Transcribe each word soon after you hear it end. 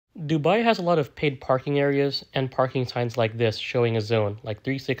Dubai has a lot of paid parking areas and parking signs like this showing a zone, like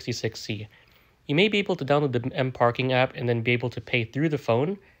 366C. You may be able to download the M-Parking app and then be able to pay through the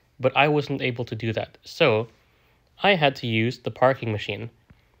phone, but I wasn't able to do that. So I had to use the parking machine.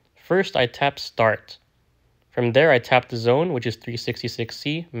 First, I tapped Start. From there, I tapped the zone, which is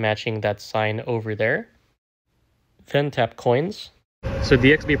 366C, matching that sign over there. Then tap Coins. So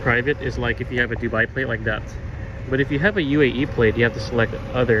DXB Private is like if you have a Dubai plate like that. But if you have a UAE plate, you have to select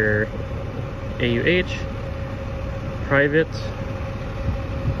other AUH, Private,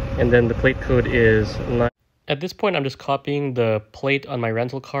 and then the plate code is 9. At this point, I'm just copying the plate on my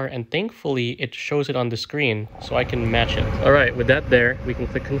rental car, and thankfully it shows it on the screen so I can match it. Alright, with that there, we can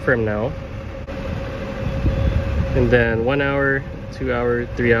click confirm now. And then 1 hour, 2 hour,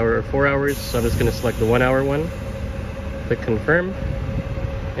 3 hour, or 4 hours. So I'm just going to select the 1 hour one, click confirm,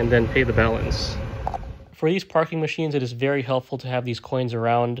 and then pay the balance. For these parking machines, it is very helpful to have these coins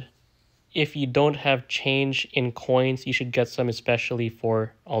around. If you don't have change in coins, you should get some especially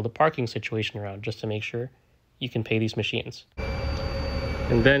for all the parking situation around, just to make sure you can pay these machines.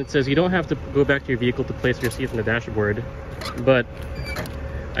 And then it says you don't have to go back to your vehicle to place the receipt on the dashboard, but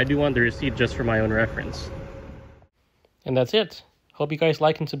I do want the receipt just for my own reference. And that's it. Hope you guys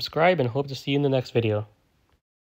like and subscribe, and hope to see you in the next video.